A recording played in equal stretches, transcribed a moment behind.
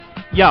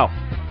Yo,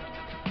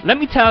 let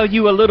me tell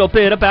you a little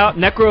bit about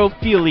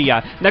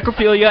necrophilia.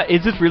 Necrophilia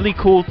is this really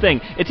cool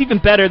thing. It's even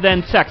better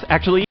than sex.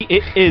 Actually,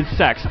 it is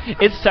sex.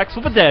 It's sex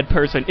with a dead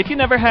person. If you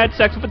never had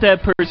sex with a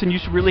dead person, you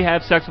should really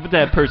have sex with a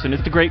dead person.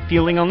 It's the great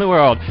feeling on the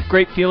world.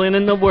 Great feeling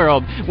in the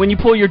world. When you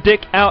pull your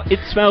dick out, it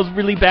smells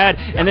really bad,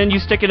 and then you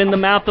stick it in the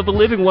mouth of a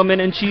living woman,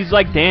 and she's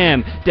like,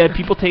 damn, dead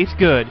people taste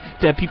good.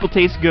 Dead people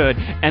taste good.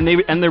 And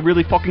they're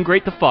really fucking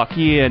great to fuck.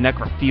 Yeah,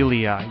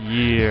 necrophilia.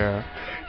 Yeah.